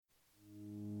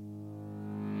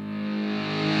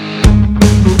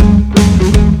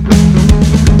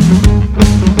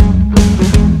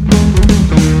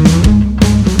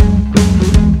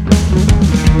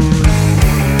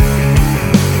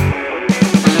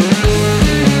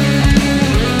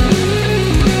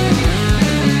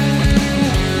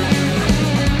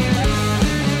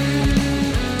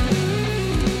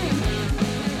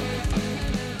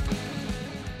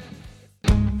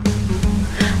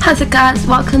How's it, guys?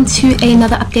 Welcome to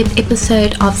another update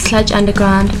episode of Sludge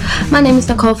Underground. My name is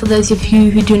Nicole, for those of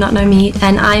you who do not know me,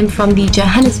 and I am from the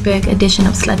Johannesburg edition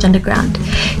of Sludge Underground.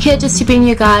 Here just to bring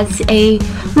you guys a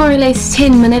more or less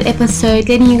 10-minute episode,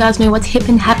 letting you guys know what's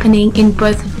happening in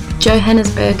both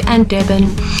Johannesburg and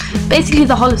Durban. Basically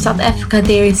the whole of South Africa.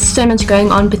 There is so much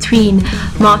going on between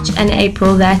March and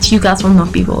April that you guys will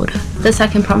not be bored. This I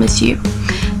can promise you.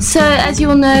 So as you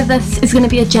all know, this is going to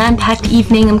be a jam-packed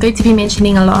evening. I'm going to be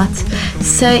mentioning a lot.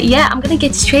 So yeah, I'm going to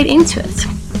get straight into it.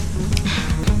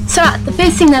 So the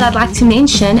first thing that I'd like to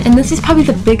mention, and this is probably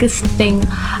the biggest thing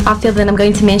I feel that I'm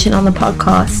going to mention on the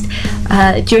podcast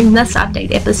during this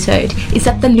update episode, is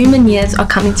that the Lumineers are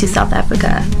coming to South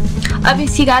Africa.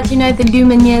 Obviously, guys, you know the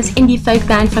Lumineers, indie folk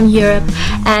band from Europe,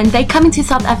 and they're coming to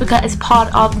South Africa as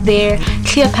part of their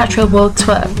Cleopatra World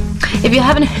Tour. If you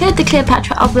haven't heard the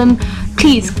Cleopatra album,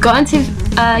 please go onto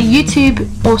YouTube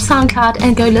or SoundCloud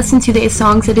and go listen to their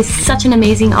songs. It is such an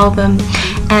amazing album,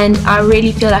 and I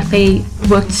really feel like they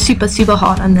worked super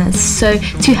hard on this. So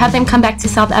to have them come back to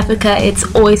South Africa, it's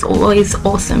always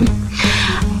awesome.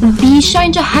 The show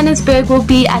in Johannesburg will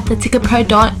be at the Ticket Pro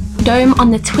Dome on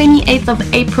the 28th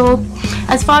of April.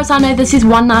 As far as I know, this is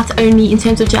one night only in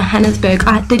terms of Johannesburg.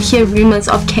 I did hear rumors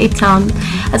of Cape Town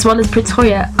as well as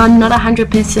Pretoria. I'm not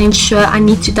 100% sure. I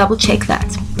need to double check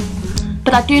that.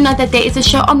 But I do know that there is a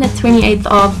show on the 28th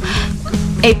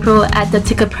of April at the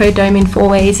Ticket Pro Dome in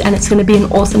Fourways, and it's going to be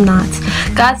an awesome night.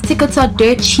 Guys, tickets are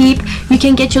dirt cheap. You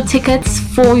can get your tickets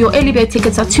for your early bird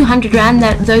tickets are 200 Rand.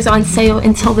 Those are on sale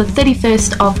until the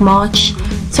 31st of March.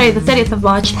 Sorry, the 30th of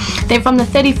March. Then from the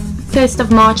 31st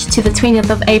of March to the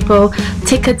 20th of April,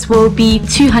 tickets will be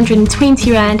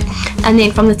 220 Rand, and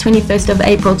then from the 21st of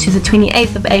April to the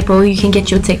 28th of April, you can get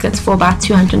your tickets for about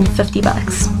 250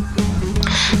 bucks.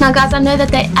 Now guys, I know that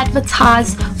they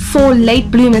advertise for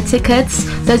late bloomer tickets.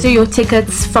 Those are your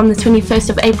tickets from the 21st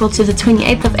of April to the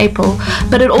 28th of April,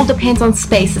 but it all depends on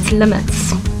space, it's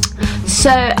limits. So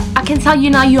I can tell you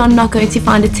now, you are not going to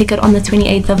find a ticket on the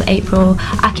 28th of April.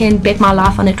 I can bet my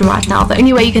life on it right now. The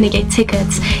only way you're going to get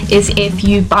tickets is if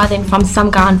you buy them from some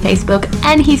guy on Facebook,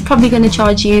 and he's probably going to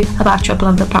charge you about triple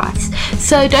of the price.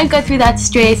 So don't go through that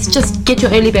stress, just get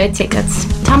your early bird tickets.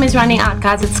 Time is running out,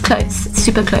 guys. It's close, it's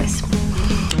super close.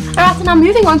 Alright, so now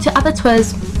moving on to other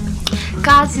tours.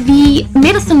 Guys, the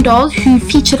Medicine Dolls, who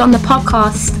featured on the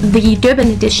podcast, the Durban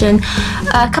edition,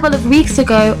 a couple of weeks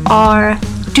ago, are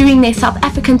doing their South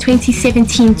African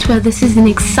 2017 tour. This is an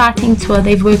exciting tour.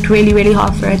 They've worked really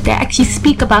hard for it. They actually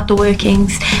speak about the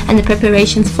workings and the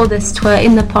preparations for this tour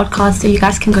in the podcast, so you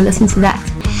guys can go listen to that.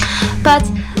 But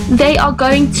they're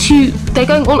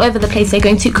going all over the place. They're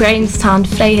going to Grahamstown,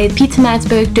 Vryheid,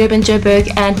 Pietermaritzburg, Durban,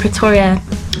 Joburg, and Pretoria.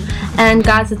 And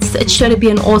guys, it's sure to be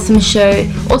an awesome show.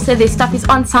 Also, their stuff is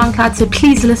on SoundCloud, so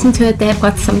please listen to it. They've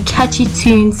got some catchy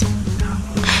tunes.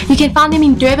 You can find them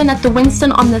in Durban at the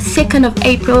Winston on the 2nd of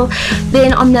April.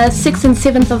 Then on the 6th and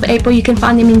 7th of April, you can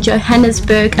find them in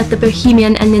Johannesburg at the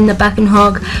Bohemian and then the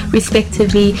Buckenhog,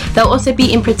 respectively. They'll also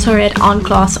be in Pretoria at On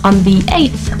Class on the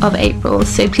 8th of April.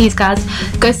 So please, guys,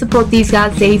 go support these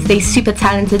guys. They're super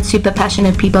talented, super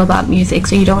passionate people about music,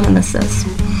 so you don't want to miss this.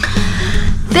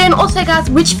 Then also, guys,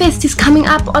 Witchfest is coming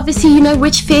up. Obviously, you know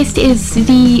Witchfest is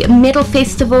the metal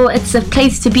festival. It's a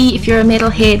place to be if you're a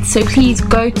metalhead, so please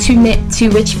go to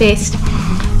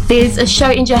Witchfest. There's a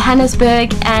show in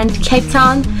Johannesburg and Cape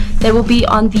Town. They will be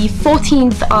on the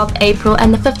 14th of April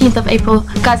and the 15th of April.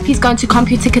 Guys, please go into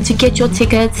CompuTicket to get your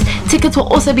tickets. Tickets will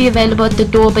also be available at the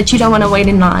door, but you don't want to wait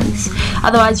in lines.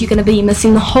 Otherwise, you're going to be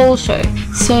missing the whole show.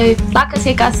 So, like I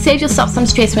said, guys, save yourself some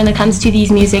stress when it comes to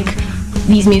these music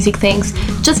things.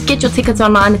 Just get your tickets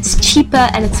online. It's cheaper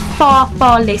and it's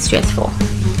far less stressful.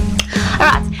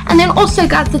 Alright, and then also,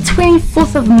 guys, the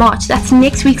 24th of March, that's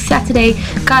next week Saturday.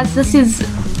 Guys, this is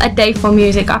a day for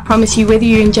music, I promise you, whether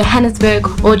you're in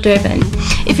Johannesburg or Durban.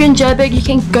 If you're in Joburg, you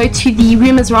can go to the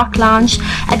Rumors Rock Lounge.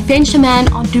 Adventure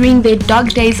Man are doing their Dog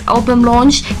Days album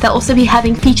launch. They'll also be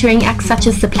featuring acts such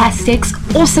as The Plastics.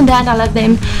 Awesome band, I love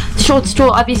them. Short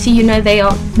Straw, obviously, you know they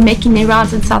are making their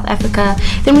rounds in South Africa.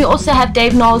 Then we also have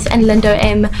Dave Knowles and Lindo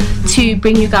M to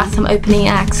bring you guys some opening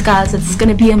acts, guys. It's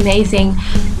going to be amazing.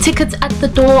 Tickets at the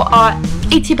door are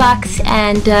 80 bucks,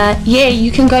 and yeah,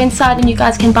 you can go inside and you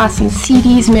guys can buy some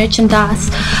CDs, merchandise.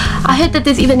 I heard that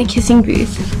there's even a kissing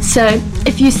booth, so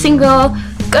if you're single,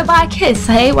 go buy a kiss.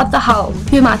 Hey, what the hell,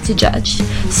 who am I to judge?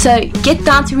 So get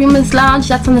down to Rumors Lounge.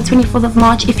 That's on the 24th of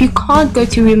March. If you can't go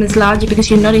to Rumors Lounge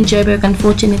because you're not in Joburg,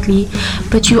 unfortunately,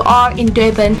 but you are in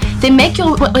Durban, then make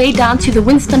your way down to the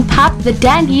Winston Pub, the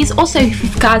Dandies, also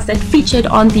guys that featured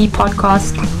on the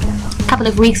podcast. couple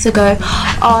of weeks ago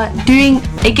are doing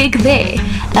a gig there,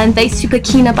 and they're super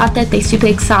keen about that. They're super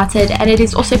excited, and it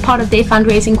is also part of their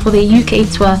fundraising for their UK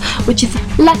tour, which is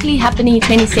luckily happening in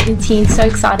 2017. So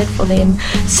excited for them.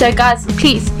 So guys,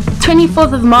 please,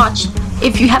 24th of March,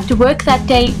 if you have to work that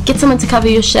day, get someone to cover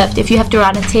your shift. If you have to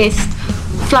write a test,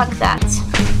 flunk that,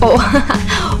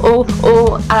 or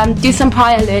do some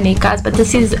prior learning, guys. But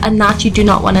this is a night you do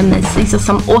not want to miss. These are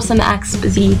some awesome acts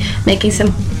busy making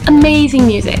some amazing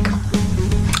music.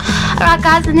 Alright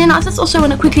guys, and then I just also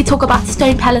want to quickly talk about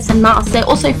Stone Palace and Mouse. They're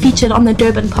also featured on the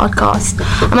Durban podcast.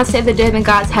 I must say the Durban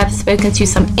guys have spoken to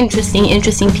some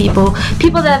interesting people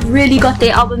that have really got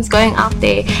their albums going out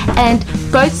there, and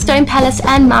both Stone Palace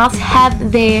and Mouse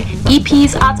have their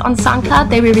EPs out on SoundCloud.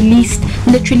 They were released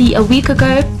literally a week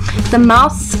ago. The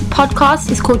Mouse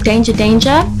podcast is called Danger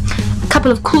Danger, a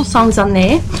couple of cool songs on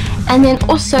there, and then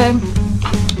also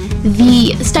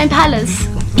the Stone Palace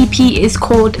EP is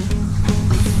called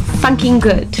Funking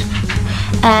Good,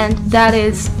 and that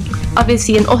is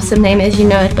obviously an awesome name as you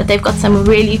know it, but they've got some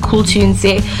really cool tunes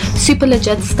there, super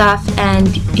legit stuff.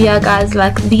 And yeah guys,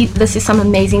 like this is some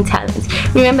amazing talent.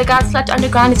 Remember guys, Sludge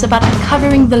Underground is about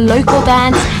uncovering the local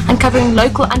bands, uncovering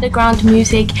local underground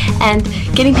music, and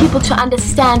getting people to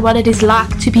understand what it is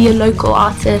like to be a local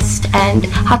artist and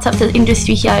how tough the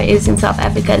industry here is in South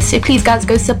Africa. So please guys,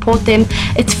 go support them.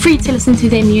 It's free to listen to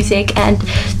their music, and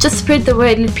just spread the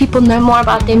word, let people know more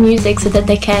about their music so that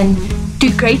they can do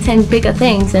greater and bigger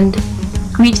things and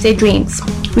reach their dreams.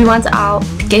 We want our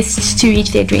guests to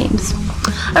reach their dreams.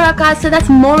 Alright guys, so that's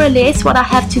more or less what I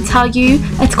have to tell you.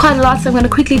 It's quite a lot, so I'm going to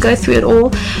quickly go through it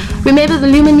all. Remember, the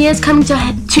Lumineers coming to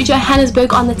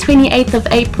Johannesburg on the 28th of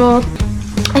April.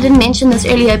 I didn't mention this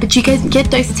earlier, but you can get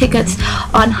those tickets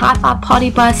on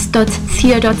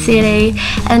hifipartybus.co.za,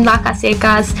 and like I said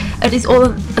guys, it is all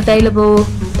available.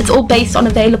 It's all based on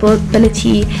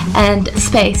availability and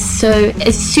space, so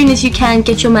as soon as you can,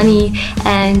 get your money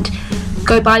and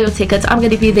go buy your tickets. I'm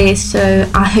going to be there, so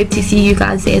I hope to see you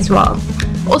guys there as well.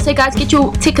 Also guys, get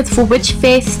your tickets for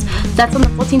Witchfest. That's on the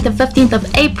 14th and 15th of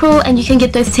April, and you can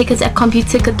get those tickets at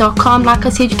computicket.com. Like I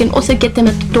said, you can also get them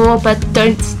at the door, but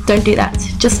don't do that.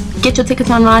 Just get your tickets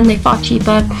online, they're far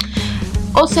cheaper.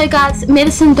 Also guys,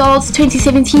 Medicine Dolls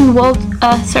 2017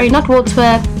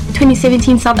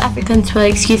 2017 South African tour,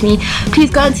 excuse me. Please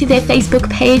go onto their Facebook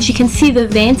page. You can see the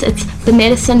event. It's the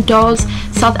Medicine Dolls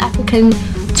South African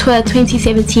Tour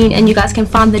 2017, and you guys can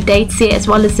find the dates there as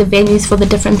well as the venues for the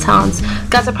different towns.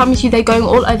 Guys, I promise you they're going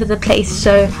all over the place,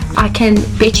 so I can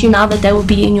bet you now that they will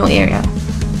be in your area.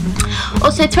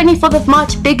 Also 24th of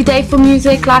March, big day for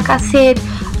music. Like I said,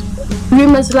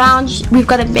 Rumours Lounge, we've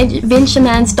got a Venture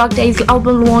Man's Dog Days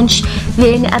album launch.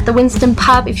 Then at the Winston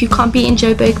Pub, if you can't be in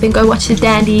Joburg, then go watch the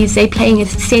Dandies. They're playing a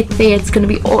set there, it's going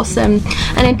to be awesome.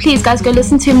 And then please guys, go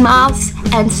listen to Mouse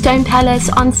and Stone Palace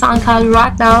on SoundCloud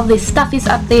right now. Their stuff is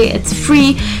up there, it's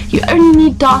free, you only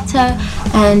need data.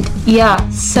 And yeah,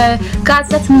 so guys,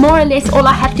 that's more or less all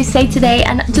I have to say today.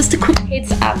 And just a quick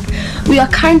heads up, we are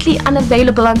currently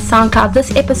unavailable on SoundCloud.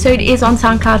 This episode is on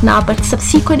SoundCloud now, but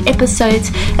subsequent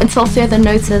episodes until further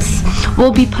notice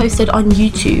will be posted on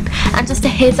YouTube. And just a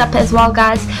heads up as well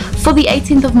guys, for the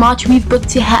 18th of March we've booked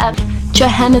to have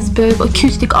Johannesburg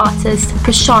acoustic artist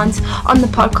Prashant on the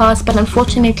podcast, but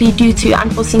unfortunately due to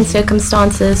unforeseen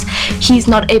circumstances he's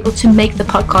not able to make the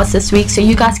podcast this week. So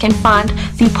you guys can find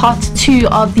the part 2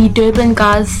 of the Durban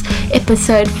guys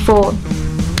episode for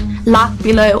Life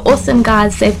below. Awesome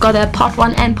guys, they've got a part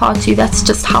 1 and part 2. That's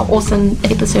just how awesome the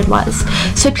episode was.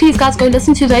 So please guys, go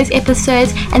listen to those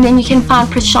episodes, and then you can find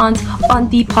Prashant on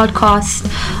the podcast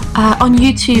on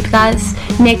YouTube guys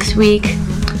next week.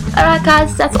 Alright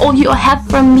guys, that's all you have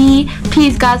from me.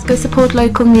 Please guys, go support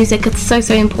local music. It's so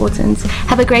important.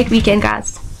 Have a great weekend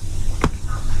guys.